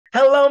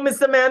Hello, Miss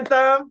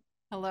Samantha.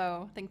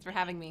 Hello, thanks for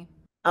having me.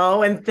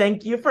 Oh, and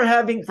thank you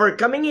for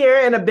coming here,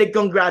 and a big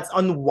congrats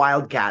on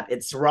Wildcat.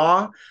 It's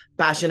raw,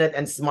 passionate,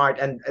 and smart,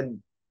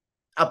 and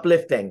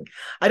uplifting.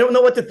 I don't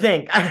know what to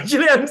think.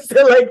 Actually, I'm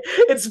still like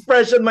it's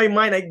fresh in my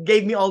mind. It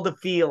gave me all the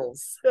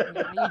feels.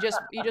 Yeah,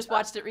 you just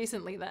watched it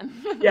recently then.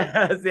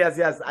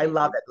 Yes. I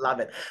love Amazing. it, love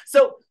it.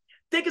 So,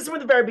 take us from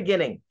the very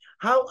beginning.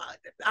 How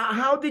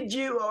did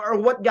you or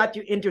what got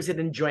you interested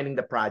in joining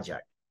the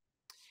project?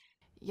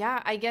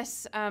 Yeah, I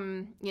guess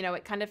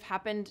it kind of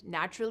happened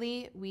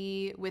naturally.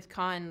 We with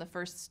Khan, the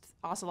first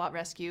ocelot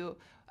rescue,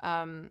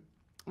 um,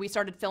 we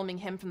started filming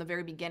him from the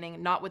very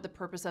beginning, not with the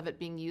purpose of it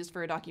being used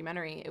for a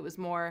documentary. It was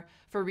more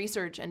for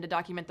research and to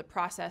document the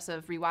process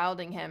of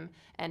rewilding him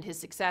and his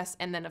success,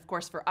 and then of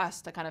course for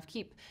us to kind of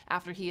keep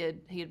after he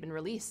had been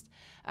released.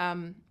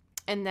 Um,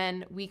 and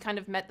then we kind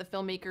of met the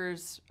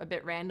filmmakers a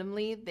bit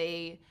randomly.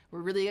 They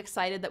were really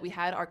excited that we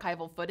had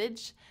archival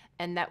footage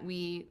and that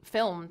we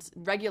filmed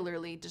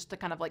regularly just to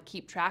kind of like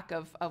keep track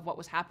of what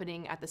was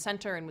happening at the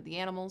center and with the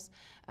animals.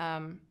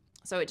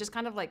 So it just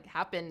kind of like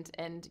happened.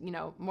 And,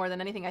 more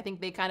than anything, I think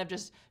they kind of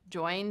just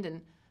joined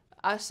and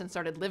us and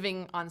started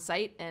living on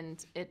site,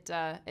 and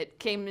it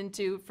came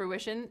into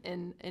fruition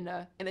in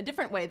a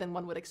different way than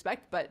one would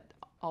expect, but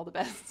all the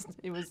best.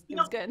 It You was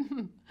know, good.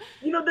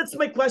 that's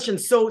my question.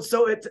 So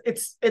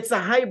it's a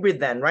hybrid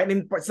then, right? I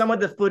mean, some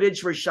of the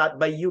footage were shot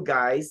by you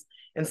guys,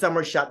 and some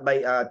were shot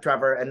by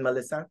Trevor and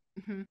Melissa.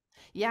 Mhm.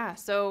 Yeah,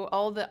 so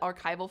all the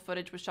archival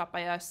footage was shot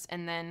by us,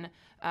 and then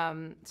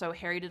so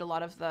Harry did a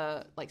lot of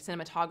the like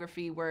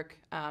cinematography work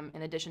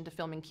in addition to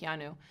filming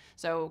Keanu.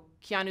 So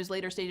Keanu's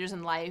later stages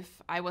in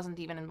life, I wasn't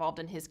even involved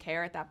in his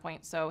care at that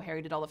point, so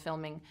Harry did all the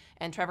filming,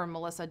 and Trevor and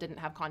Melissa didn't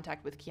have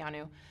contact with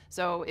Keanu.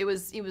 So it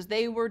was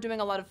they were doing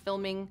a lot of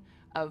filming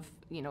of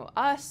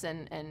us,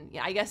 and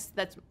yeah, I guess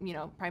that's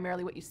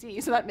primarily what you see,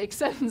 so that makes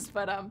sense.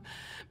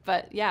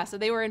 But yeah, so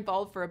they were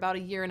involved for about a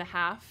year and a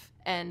half,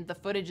 and the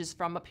footage is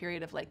from a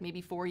period of like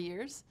maybe 4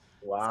 years.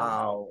 So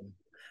Wow.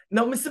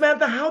 Now, Miss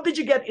Samantha, how did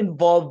you get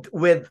involved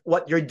with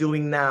what you're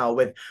doing now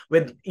with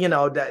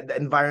the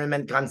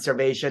environment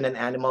conservation and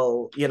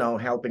animal,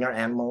 helping our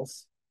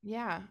animals?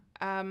 yeah,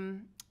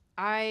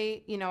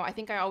 I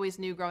think I always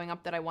knew growing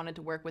up that I wanted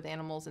to work with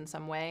animals in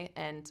some way,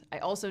 and I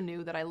also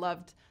knew that I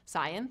loved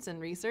science and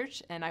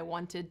research, and I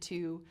wanted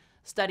to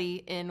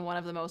study in one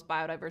of the most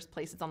biodiverse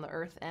places on the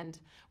earth, and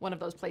one of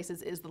those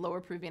places is the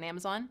Lower Peruvian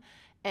Amazon.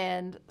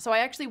 And so I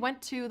actually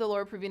went to the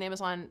Lower Peruvian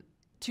Amazon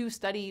to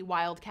study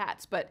wild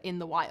cats, but in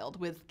the wild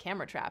with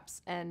camera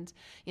traps. And,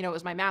 it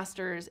was my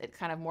master's. It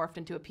kind of morphed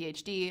into a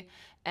PhD.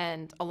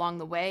 And along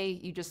the way,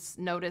 you just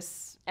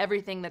notice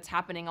everything that's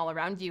happening all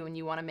around you and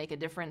you want to make a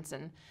difference.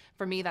 And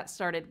for me, that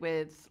started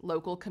with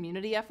local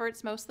community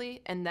efforts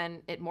mostly. And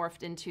then it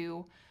morphed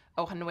into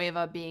Hoja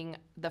Nueva being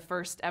the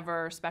first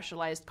ever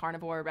specialized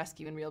carnivore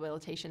rescue and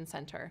rehabilitation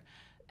center.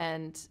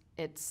 And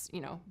it's,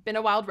 been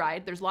a wild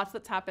ride. There's lots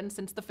that's happened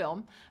since the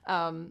film.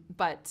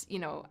 But,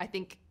 I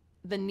think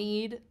the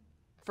need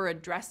for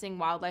addressing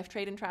wildlife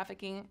trade and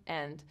trafficking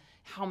and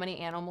how many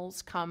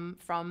animals come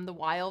from the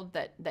wild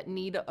that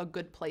need a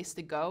good place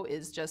to go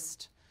is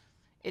just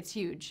it's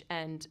huge.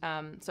 And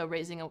so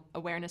raising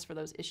awareness for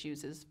those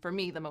issues is for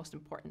me the most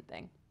important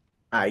thing.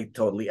 I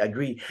totally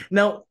agree.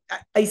 Now,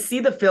 I see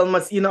the film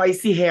as, I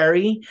see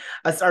Harry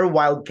as our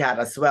wildcat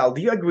as well.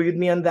 Do you agree with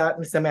me on that,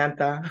 Miss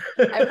Samantha?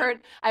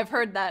 I've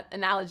heard that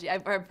analogy.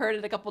 I've heard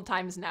it a couple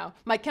times now.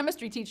 My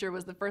chemistry teacher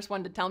was the first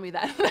one to tell me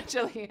that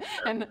actually,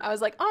 and I was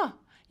like, oh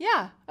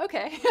yeah,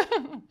 okay.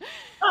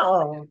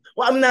 Oh,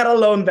 well, I'm not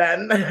alone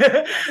then.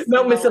 Yes,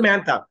 No, you're Miss not alone.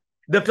 Samantha,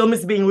 the film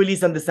is being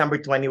released on December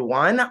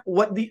 21.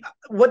 What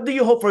do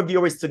you hope for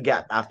viewers to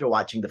get after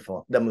watching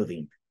the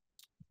movie?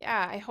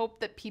 Yeah, I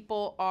hope that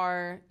people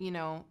are,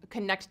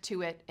 connect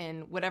to it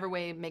in whatever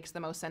way makes the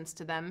most sense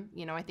to them.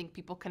 I think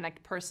people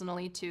connect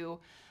personally to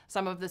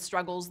some of the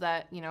struggles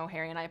that,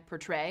 Harry and I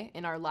portray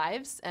in our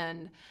lives,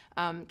 and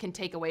can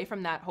take away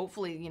from that,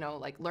 hopefully,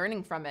 like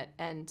learning from it.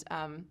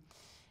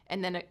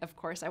 And then, of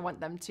course, I want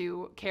them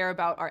to care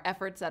about our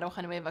efforts at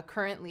Hoja Nueva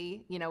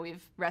currently.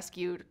 We've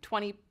rescued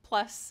 20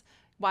 plus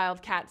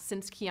wildcats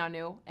since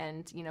Keanu,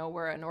 and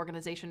we're an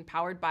organization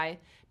powered by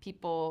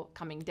people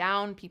coming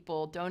down,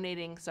 people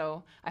donating.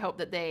 So I hope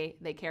that they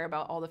care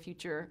about all the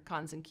future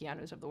Khans and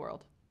Keanus of the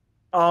world.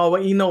 Oh,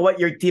 well, you know what?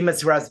 Your team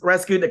has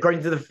rescued,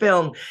 according to the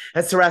film,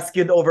 has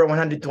rescued over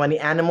 120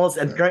 animals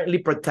and currently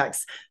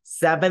protects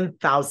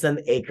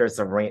 7,000 acres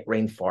of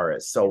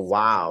rainforest. So, Yes, we do.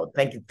 wow.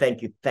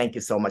 Thank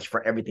you so much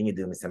for everything you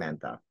do, Miss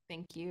Samantha.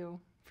 Thank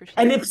you for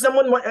And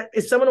sharing.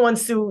 if someone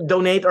wants to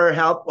donate or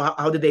help,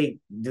 how do they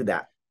do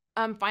that?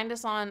 Find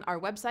us on our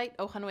website,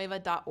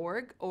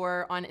 ojanueva.org,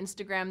 or on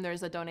Instagram.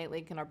 There's a donate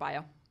link in our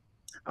bio.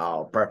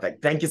 Oh,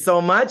 perfect. Thank you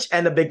so much.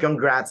 And a big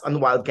congrats on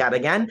Wildcat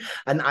again,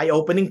 an eye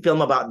opening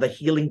film about the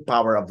healing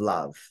power of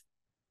love.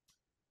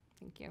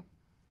 Thank you.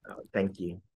 Oh, thank you.